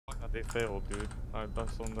They failed, dude.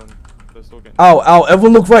 That's on them. They're still getting. Ow,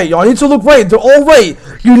 everyone look right. Y'all need to look right. They're all right.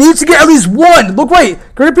 You need to get at least one. Look right.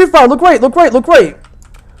 Great P5. Look right. Look right. Look right.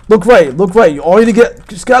 Look right. Look right. You all need to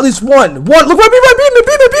just get at least one. One. Look right. Beam it. Beam it.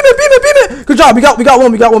 Beam it. Beam it. Beam it. Good job. We got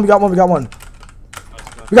one. We got one. We got one. We got one.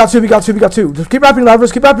 We got two. We got two. We got two. Just keep rapping,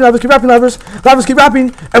 Lavers. Keep rapping, Lavers. Keep rapping, Lavers. Lavers, keep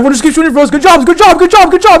rapping. Everyone just keep shooting bros. Good job. Good job. Good job.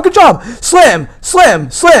 Good job. Good job. Slam. Slam.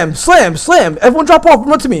 Slam. Slam. Slam. Everyone drop off.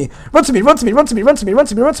 Run to me. Run to me. Run to me. Run to me. Run to me. Run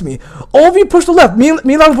to me. Run to me. All of you push the left. Me and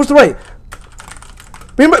Lavers push the right.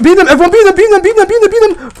 Beat them, everyone beat them, beat them, beat them, beat them, beat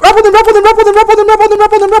them, rap on them, rap on them, rap on them, rap on them, rap on them,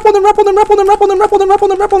 rap on them, rap on them, rap on them, rap on them, rap on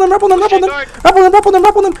them, rap on them, rap on them, rap on them, rap on them, rap on them, rap on them, rap on them,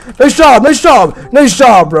 rap on them. Nice job, nice job, nice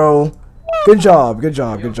job, bro. Good job, good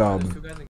job, good job.